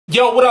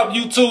Yo, what up,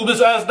 YouTube?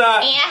 It's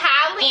Sdot.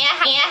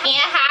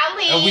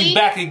 And we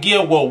back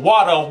again with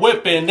water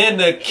whipping in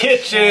the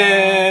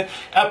kitchen.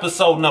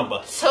 Episode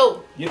number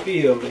 2. You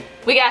feel me?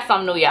 We got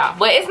something new, y'all.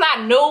 But it's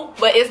not new,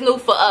 but it's new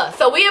for us.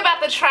 So we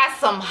about to try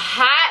some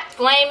hot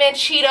Flamin'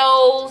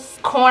 Cheetos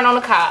corn on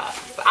the cob.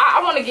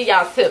 I want to give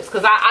y'all tips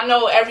because I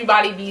know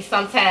everybody be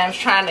sometimes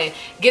trying to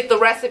get the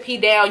recipe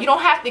down. You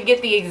don't have to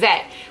get the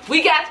exact.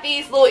 We got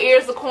these little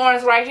ears of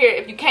corns right here.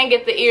 If you can't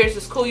get the ears,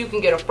 it's cool. You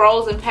can get a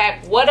frozen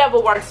pack, whatever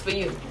works for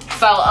you.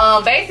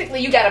 So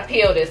basically you gotta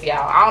peel this,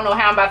 y'all. I don't know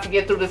how I'm about to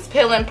get through this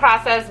peeling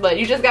process, but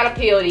you just gotta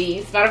peel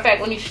these. Matter of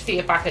fact, let me see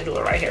if I can do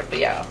it right here for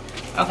y'all.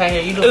 Okay,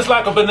 here you do it. It's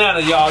like a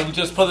banana, y'all. You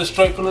just pull it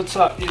straight from the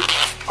top.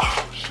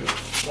 Oh shit.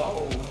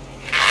 Whoa.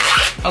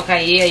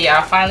 Okay, yeah,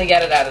 y'all finally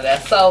got it out of there.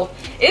 So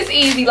it's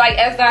easy, like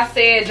as I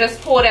said,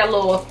 just pull that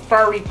little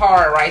furry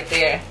part right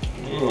there.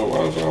 Oh,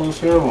 why is all this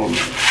hair on me?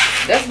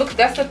 That's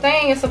the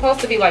thing. It's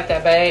supposed to be like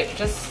that, babe.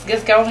 Just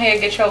go ahead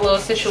and get your little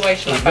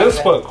situation. Is this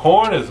what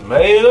corn is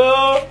made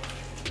of?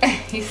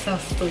 He's so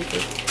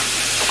stupid.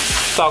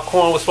 Thought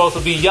corn was supposed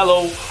to be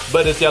yellow,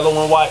 but it's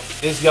yellow and white.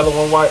 It's yellow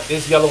and white.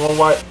 It's yellow and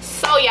white.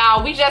 So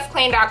y'all, we just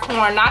cleaned our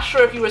corn. Not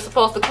sure if you were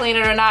supposed to clean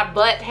it or not,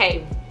 but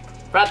hey,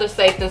 rather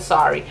safe than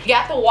sorry. We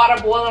got the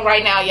water boiling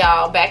right now,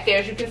 y'all. Back there,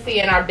 as you can see,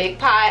 in our big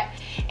pot.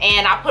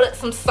 And I put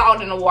some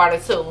salt in the water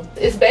too.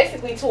 It's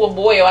basically to a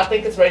boil. I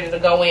think it's ready to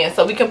go in.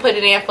 So we can put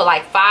it in for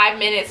like 5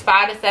 minutes,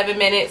 5 to 7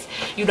 minutes.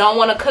 You don't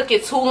want to cook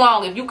it too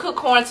long. If you cook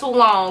corn too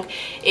long,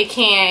 it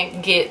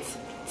can get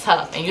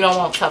tough. And you don't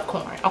want tough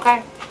corn,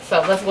 okay?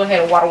 So let's go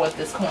ahead and water whip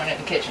this corn in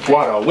the kitchen.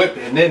 Water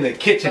whipping in the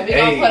kitchen. So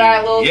we're gonna put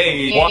our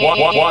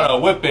little water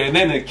whipping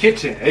in the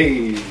kitchen.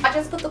 Hey. I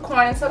just put the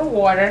corn into the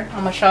water.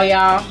 I'm gonna show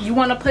y'all. You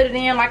want to put it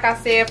in, like I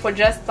said, for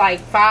just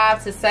like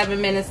 5 to 7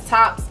 minutes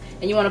tops.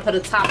 And you want to put a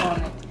top on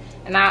it.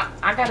 And I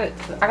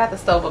got the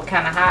stove up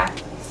kind of high,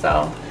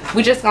 so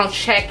we just gonna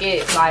check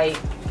it like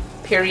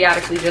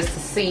periodically just to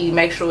see,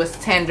 make sure it's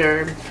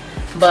tender.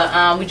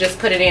 But we just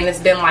put it in. It's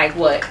been like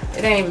what?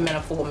 It ain't even been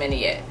a full minute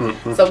yet.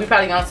 So we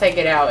probably gonna take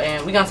it out,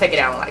 and we gonna take it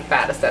out in like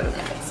 5 to 7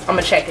 minutes. I'm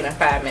gonna check it in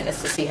 5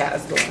 minutes to see how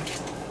it's doing.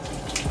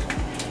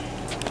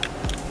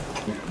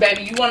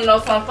 Baby, you wanna know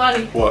something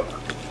funny? What?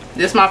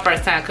 This is my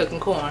first time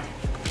cooking corn.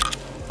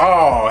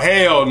 Oh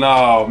hell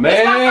no, man! This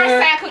is my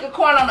first time cooking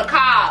corn on the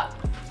cob.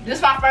 This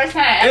is my first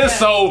time ever.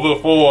 It's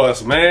over for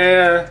us,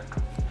 man.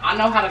 I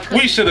know how to cook.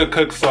 We should have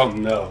cooked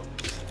something else.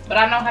 But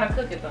I know how to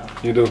cook it though.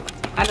 You do?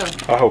 I do.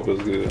 I hope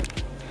it's good.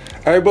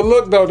 Hey, but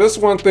look though, this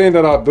one thing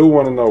that I do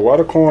want to know. Why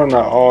the corn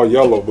not all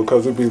yellow?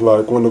 Because it be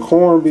like, when the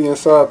corn be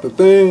inside the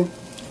thing.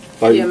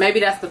 Like, yeah, maybe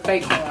that's the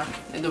fake corn.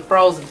 The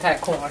frozen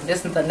pack corn.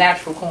 This is the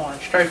natural corn,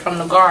 straight from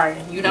the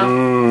garden, you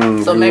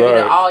know? So maybe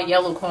the all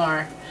yellow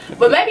corn.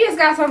 But maybe it's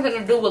got something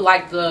to do with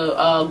like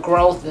the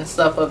growth and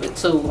stuff of it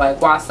too. Like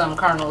why some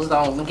kernels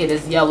don't get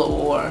as yellow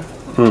or...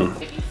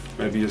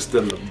 Maybe it's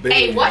still a big...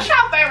 Hey, what's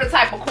your favorite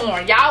type of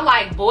corn? Y'all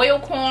like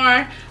boiled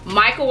corn,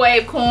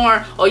 microwave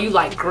corn, or you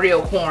like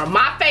grilled corn?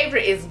 My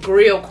favorite is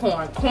grilled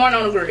corn. Corn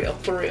on the grill,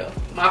 for real.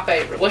 My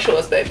favorite. What's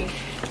yours, baby?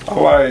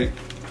 I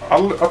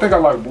think I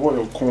like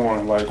boiled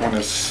corn, like when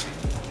it's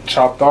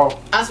chopped off.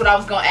 That's what I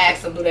was gonna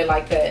ask them. Do they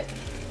like that?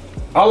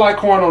 I like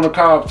corn on the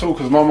cob too,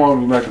 cause my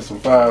mom be making some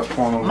fast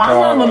corn on the cob.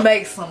 My mama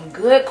makes some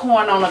good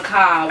corn on the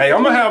cob. Hey,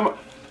 I'm gonna have.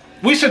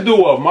 We should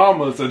do a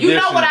mama's edition. You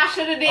know what I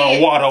should have did?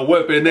 A water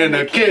whipping in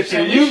the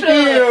kitchen. You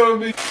feel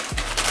me?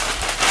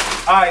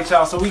 All right,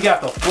 y'all. So we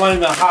got the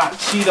Flamin' hot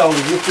Cheetos.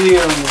 You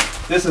feel me?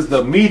 This is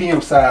the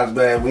medium size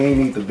bag. We ain't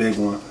need the big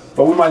one,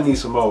 but we might need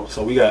some more.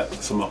 So we got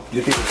some more.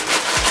 You feel me?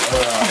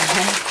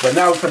 But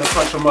now we're gonna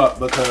crunch them up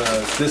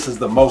because this is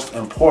the most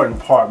important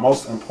part,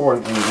 most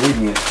important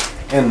ingredient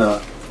in the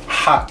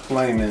hot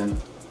Flamin'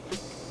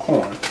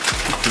 corn.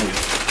 Yeah.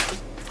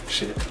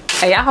 Shit.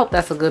 Hey, I hope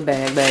that's a good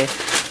bag, babe.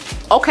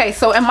 Okay,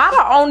 so am I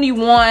the only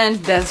one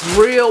that's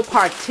real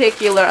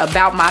particular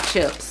about my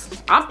chips?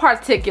 I'm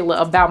particular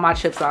about my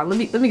chips. Let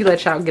me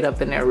let y'all get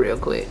up in there real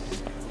quick.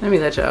 Let me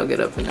let y'all get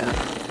up in there.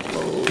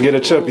 Oh, get a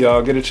chip,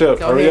 y'all. Get a chip.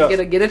 Go Hurry ahead,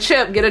 up. Get a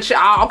chip. Get a chip.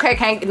 Oh,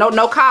 okay,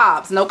 no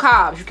cobs. No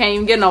cobs. You can't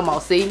even get no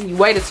more. See, you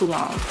waited too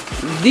long.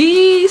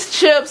 These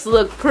chips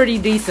look pretty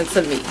decent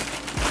to me.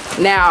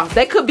 Now,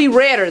 they could be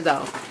redder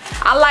though.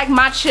 I like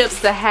my chips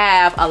to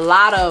have a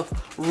lot of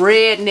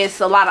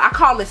redness, I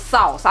call it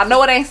sauce. I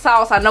know it ain't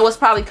sauce. I know it's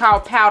probably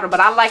called powder,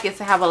 but I like it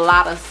to have a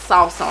lot of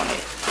sauce on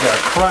it. Yeah,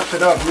 crunch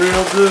it up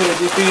real good,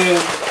 you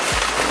feel me?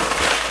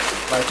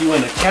 Like you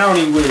in the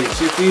county with it,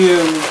 you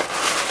feel me?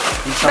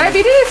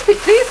 Baby,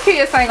 these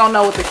kids ain't gonna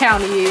know what the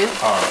county is.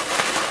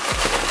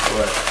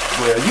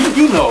 Well,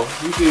 you know,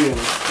 you feel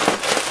me?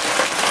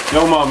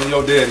 Your mama,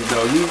 your daddy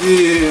know, you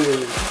feel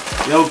me?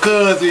 Your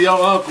cousin, your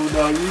uncle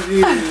know, you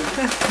feel me?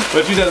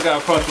 But you just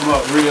gotta crunch them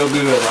up real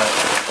good,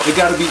 like. It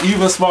gotta be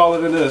even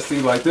smaller than this. See,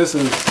 like this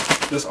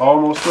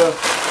almost stuff.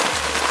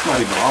 It's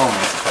not even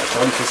almost, it's like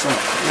 30%.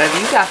 Baby,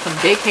 you got some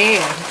big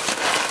hands.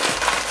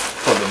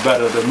 For the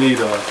better the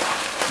meter,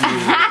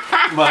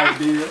 my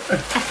dear.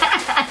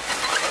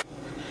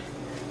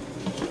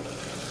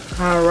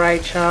 All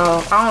right,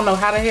 y'all. I don't know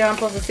how the hell I'm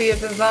supposed to see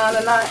if it's done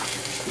or not,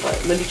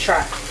 but let me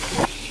try.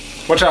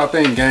 What y'all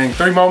think, gang?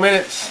 3 more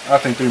minutes? I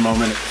think 3 more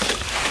minutes.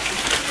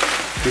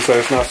 You say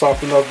it's not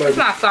soft enough, baby? It's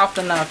not soft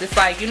enough. It's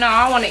like, you know,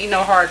 I don't want to eat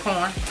no hard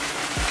corn.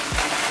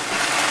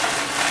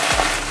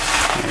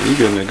 You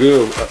getting it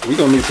good. We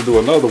gonna need to do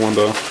another one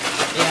though.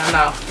 Yeah, I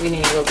know. We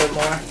need a little bit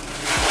more.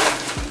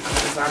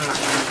 Cause I'm not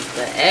gonna use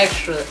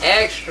the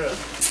extra.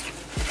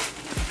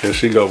 Here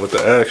she go with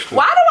the extra.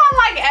 Why do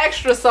I like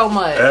extra so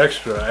much?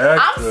 Extra.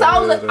 I'm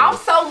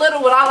so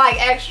little when I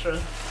like extra.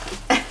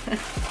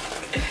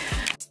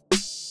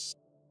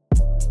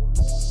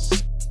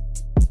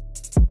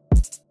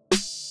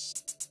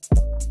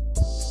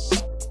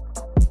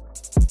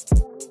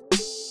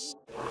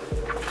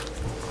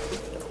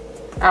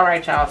 All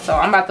right, y'all, so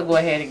I'm about to go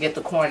ahead and get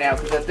the corn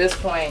out because at this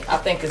point, I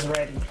think it's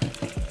ready.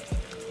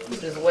 I'm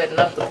just wetting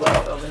up the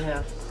block over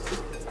here.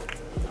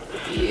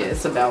 Yeah,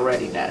 it's about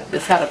ready now.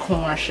 This is how the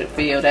corn should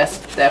feel. That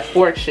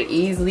fork should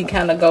easily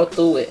kind of go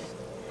through it.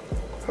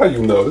 How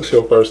you know? It's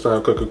your first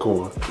time cooking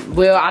corn.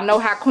 Well, I know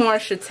how corn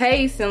should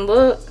taste and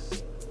look.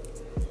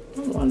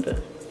 I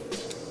wonder.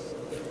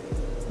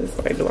 This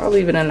way, do I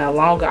leave it in there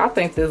longer? I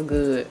think this is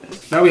good.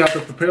 Now we have to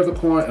prepare the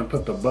corn and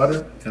put the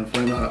butter and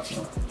Flamin' hot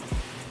sauce.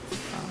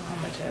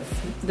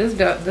 This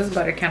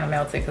butter kind of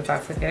melted because I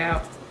took it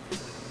out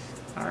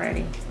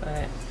already,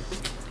 but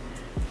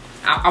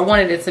I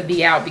wanted it to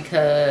be out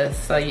because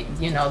so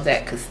you know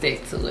that could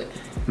stick to it.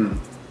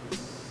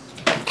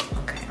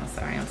 Okay, I'm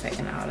sorry, I'm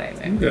taking all that,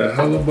 baby. You got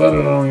hella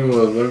butter on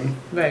yours, baby.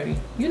 Baby,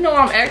 you know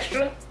I'm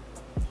extra.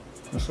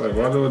 It's like,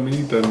 why do I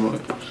need that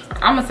much?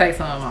 I'm gonna take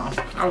some off.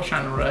 I was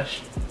trying to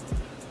rush.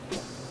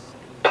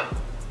 Oh,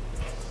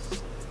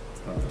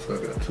 it's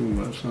like I got too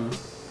much, huh?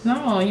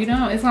 No, you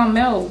don't. It's gonna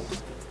melt.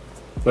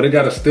 But it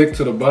gotta stick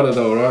to the butter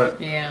though, right?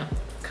 Yeah,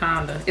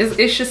 kinda.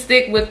 It should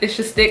stick with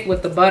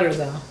the butter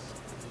though.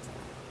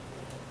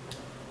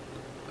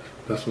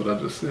 That's what I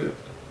just said.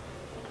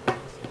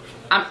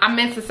 I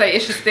meant to say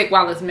it should stick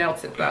while it's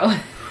melted though.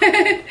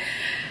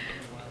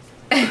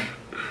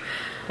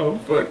 I'm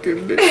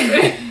fucking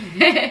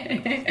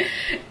dead.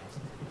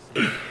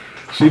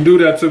 She do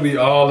that to me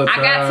all the time.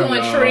 I got too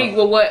intrigued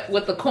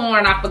with the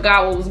corn. I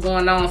forgot what was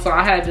going on, so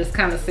I had just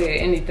kind of said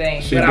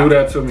anything. She do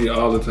that to me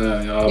all the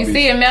time, y'all. You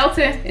see it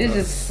melting? It's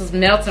just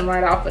melting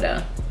right off of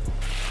there.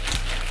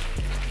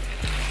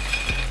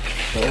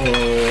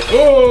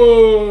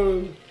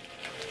 Oh!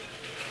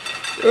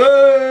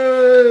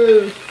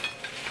 Hey!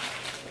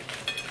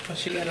 So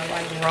she gotta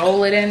like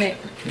roll it in it.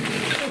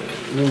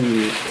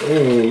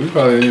 Oh, we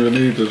probably didn't even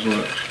need this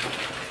much.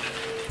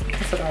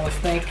 That's what I was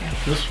thinking.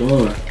 This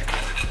one.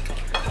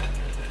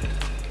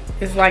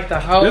 It's like the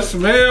whole. It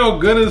smell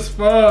good as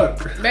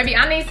fuck. Baby,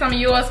 I need some of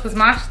yours because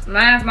mine's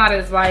not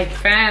as like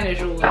fine as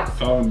yours.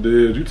 I'm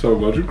dead. You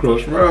talking about you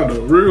crushed mine though,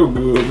 real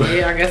good. Man.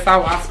 Yeah, I guess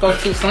I spoke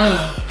too soon.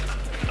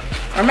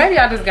 Or maybe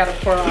I just gotta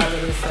pour all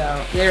of this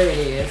out. There it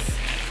is.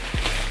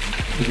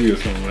 Get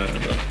some right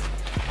though.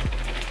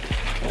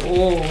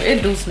 Oh,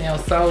 it do smell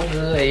so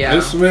good, y'all.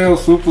 It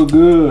smells super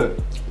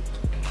good.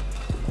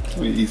 Let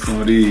me eat some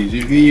of these.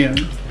 You hear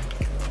me?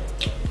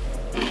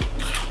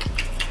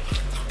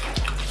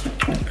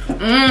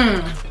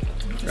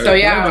 So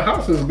yeah, the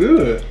house is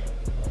good.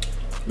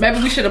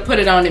 Maybe we should have put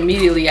it on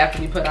immediately after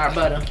we put our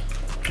butter.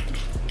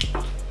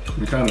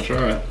 We kind of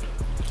tried.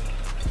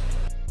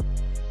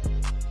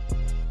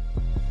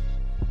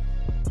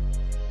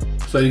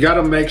 So you got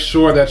to make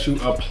sure that you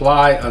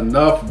apply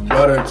enough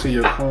butter to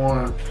your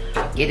corn.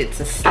 Get it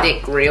to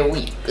stick real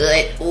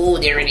good. Oh,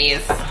 there it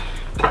is.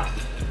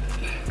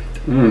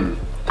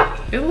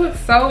 It looks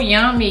so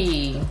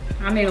yummy.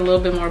 I need a little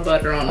bit more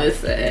butter on this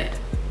side.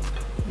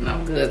 And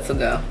I'm good to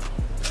go.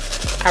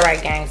 All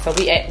right, gang. So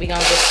we gonna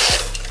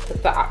just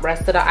put the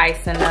rest of the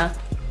ice in there.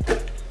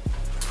 Then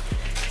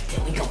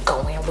we gonna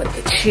go in with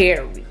the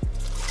cherry.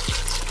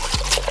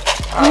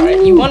 All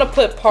right, you wanna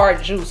put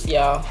part juice,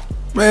 y'all.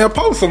 Man,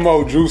 put some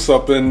more juice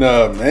up in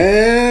there,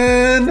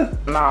 man.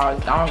 Nah, I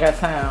don't got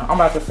time. I'm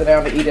about to sit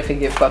down to eat if it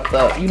get fucked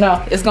up. You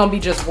know, it's gonna be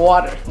just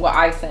water with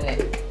ice in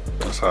it.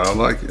 That's how I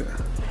like it.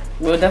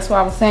 Well, that's why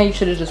I was saying you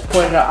should have just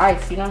poured it on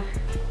ice, you know?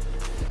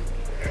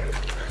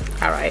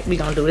 All right, we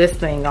gonna do this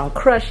thing on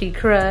crushy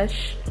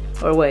crush.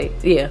 Or wait,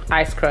 yeah,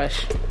 ice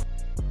crush.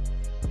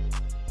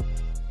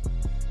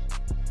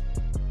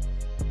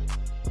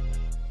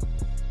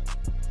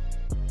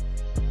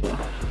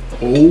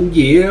 Oh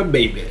yeah,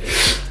 baby.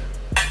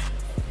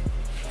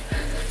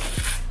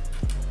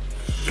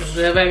 It's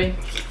good, baby?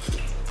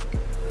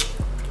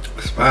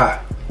 It's fine.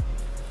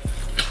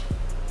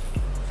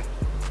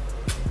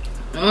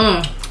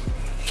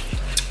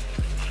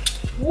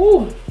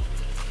 Woo.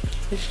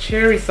 This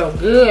cherry's so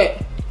good.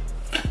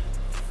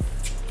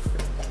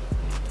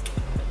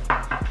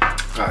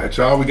 All right,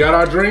 y'all, we got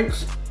our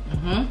drinks.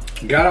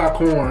 Got our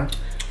corn.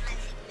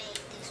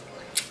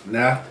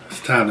 Now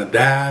it's time to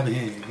dive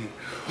in.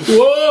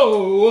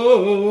 Whoa,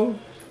 whoa.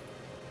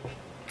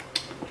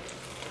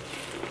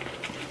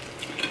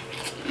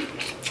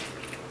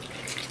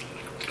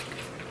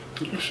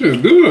 This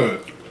shit good.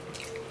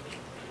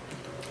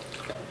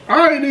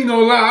 I ain't even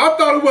gonna lie. I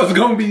thought it was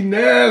gonna be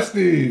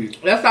nasty.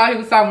 That's all he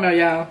was talking about,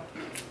 y'all.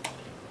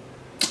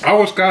 I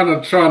was kind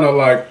of trying to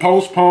like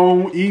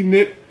postpone eating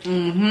it.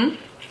 Mm-hmm.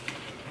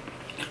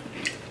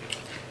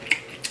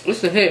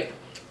 It's a hit.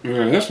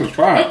 Yeah, this is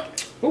fire.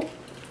 Ooh.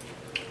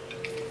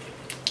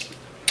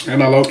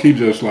 And I low-key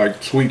just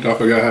like sweet. I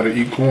forgot how to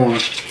eat corn.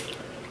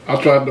 I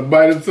tried to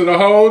bite into the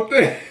whole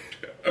thing.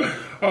 I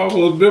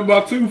almost bit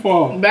my tooth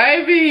off.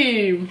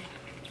 Baby.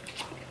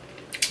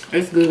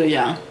 It's good,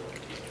 y'all.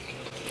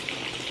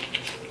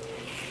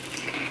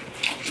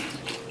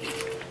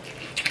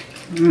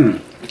 Mmm.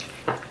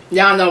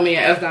 Y'all know me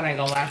and Sdot ain't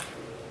gonna lie.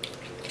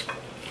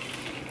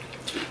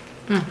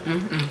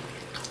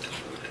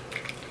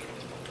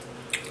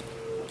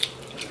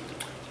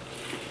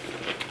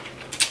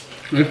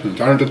 Listen,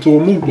 turned into a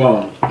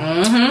mukbang.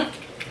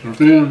 Mm-hmm. You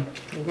feel me?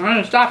 We're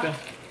gonna stop it.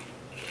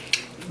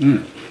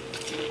 Mmm.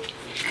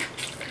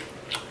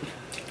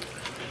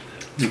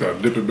 You gotta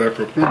dip it back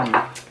up in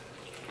there.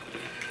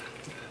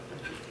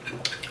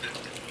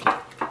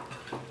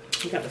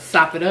 You gotta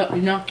sop it up,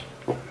 you know?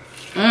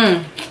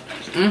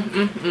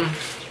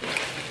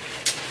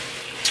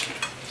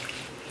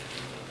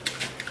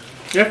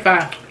 You're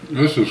fine.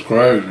 This is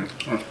crazy.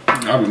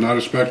 I did not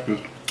expect this.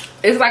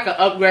 It's like an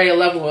upgraded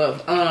level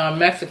of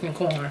Mexican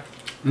corn.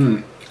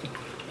 Mmm.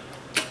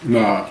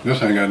 Nah,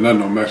 this ain't got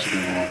nothing on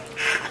Mexican corn.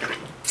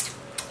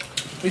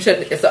 You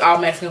said it's an all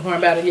Mexican corn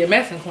batter. Yeah,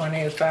 Mexican corn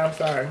is fine. I'm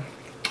sorry.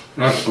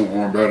 Mexican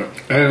corn better.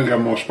 And it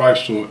got more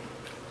spice to it.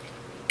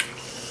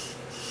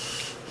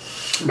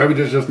 Maybe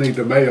this just needs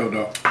the mayo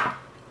though.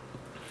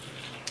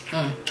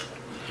 I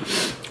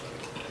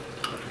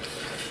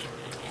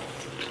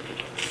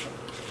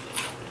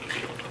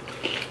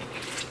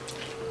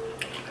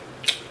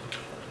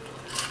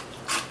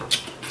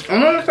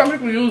know some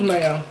people use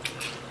mayo.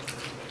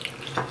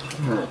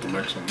 I'm gonna have to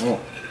make some more.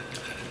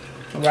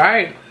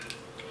 Right.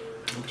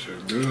 That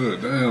shit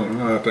good. Damn, I'm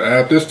gonna have to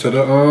add this to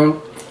the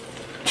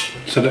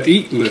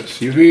eat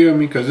list. You feel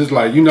me? Cause it's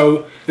like, you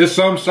know, it's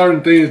some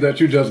certain things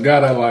that you just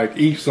gotta like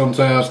eat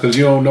sometimes cause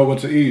you don't know what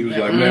to eat. It's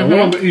like, man, what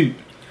I'm gonna eat?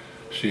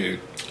 Shit,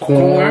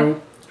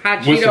 corn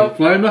hot with Cheeto. some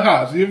Flamin'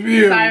 Hots. You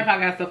feel Sorry me? if I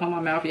got stuff on my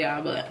mouth,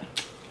 y'all, but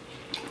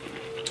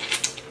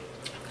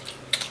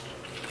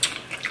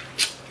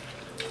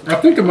I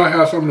think it might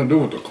have something to do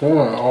with the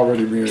corn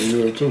already being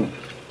good too.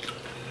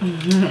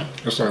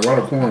 It's like, why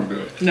the corn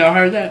good? no,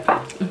 heard that.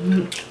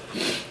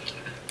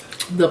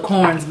 The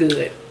corn's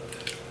good.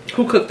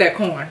 Who cooked that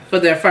corn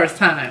for their first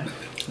time?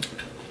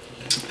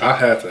 I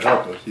had to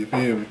help us. You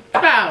feel me?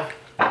 How?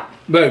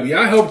 Baby,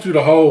 I helped you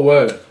the whole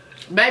way.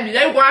 Baby,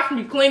 they watched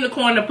me clean the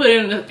corn and put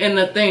it in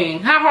the thing.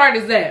 How hard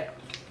is that?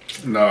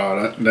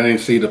 No, they ain't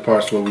see the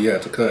parts where we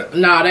had to cut.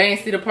 No, they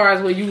ain't see the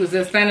parts where you was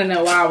just standing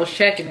there while I was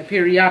checking it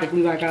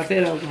periodically like I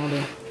said I was gonna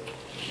do.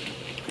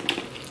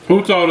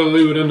 Who told us to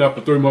leave it in there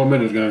for 3 more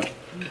minutes, gang?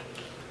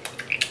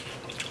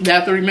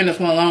 That 3 minutes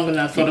wasn't long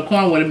enough, so the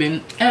corn would have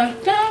been done.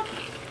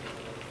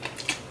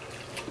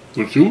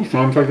 But you was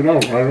trying to take it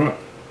out, right?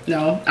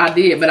 No, I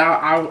did, but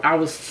I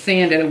was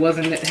saying that it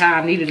wasn't how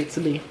I needed it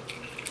to be.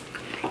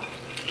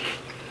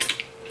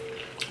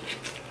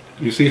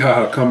 You see how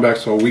her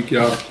comeback's so weak,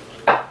 y'all?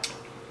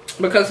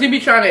 Because he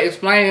be trying to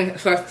explain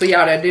stuff to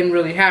y'all that didn't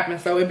really happen,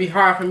 so it'd be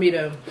hard for me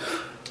to.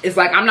 It's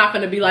like I'm not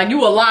gonna be like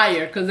you a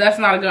liar, because that's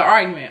not a good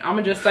argument. I'm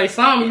gonna just say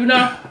something, you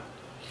know.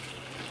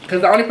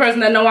 Because the only person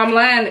that know I'm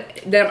lying,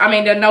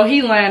 that know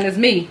he lying is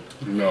me.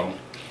 No,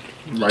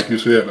 like you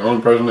said, the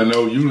only person that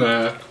know you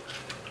lying.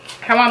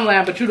 How I'm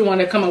lying, but you the one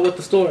that come up with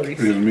the stories.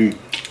 Is me.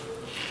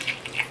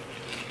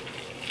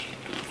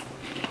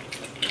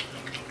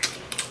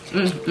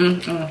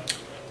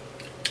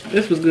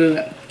 This was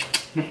good.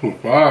 This was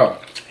fire.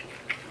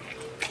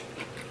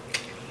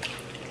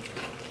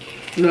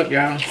 Look,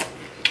 y'all.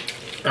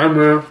 Hey,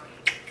 man.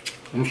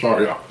 I'm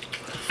sorry, y'all.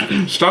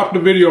 Stop the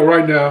video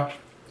right now.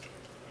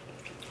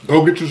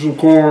 Go get you some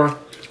corn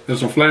and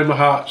some Flamin'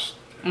 Hots.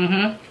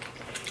 And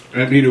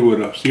eat it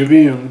with us. You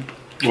feel me?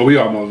 Well, we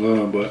almost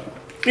done, but.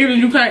 Even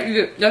you can't eat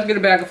it, just get a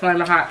bag of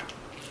Flamin' Hot.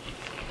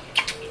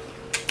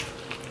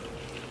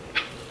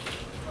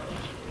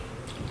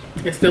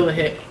 It's still a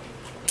hit.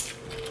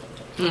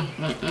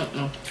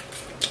 The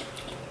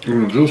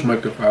juice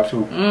make it fire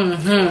too.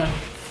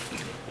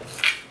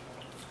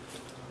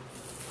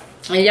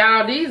 And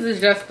y'all, these is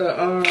just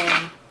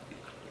the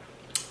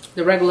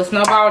regular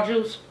snowball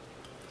juice.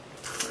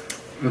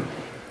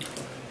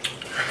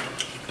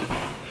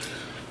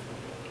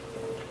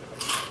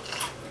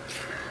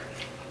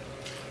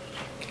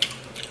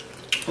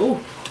 Ooh.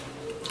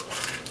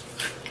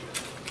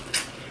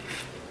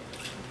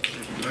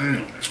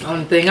 Damn.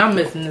 Only thing I'm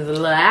missing is a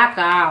little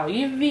alcohol.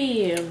 You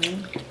feel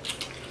me?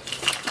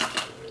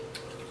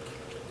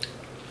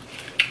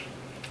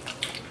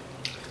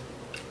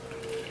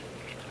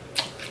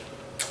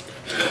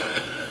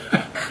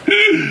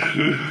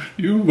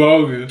 You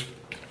bogus.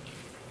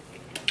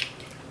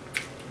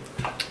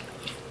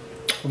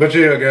 But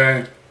yeah,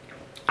 gang.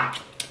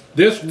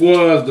 This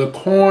was the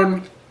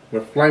corn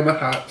with Flamin'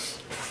 Hots.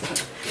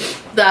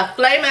 The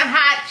Flamin'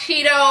 Hot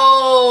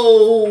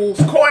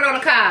Cheetos. Corn on the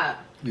cob.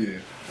 Yeah.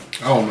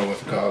 I don't know what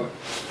to call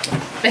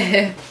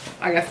it.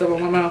 I got stuff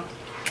on my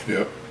mouth.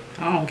 Yep.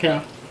 I don't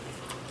care.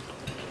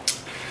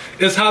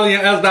 It's Holly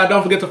and Sdot.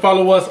 Don't forget to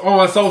follow us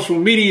on social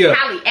media.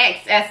 Holly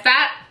X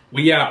Sdot.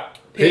 We out.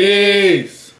 Peace.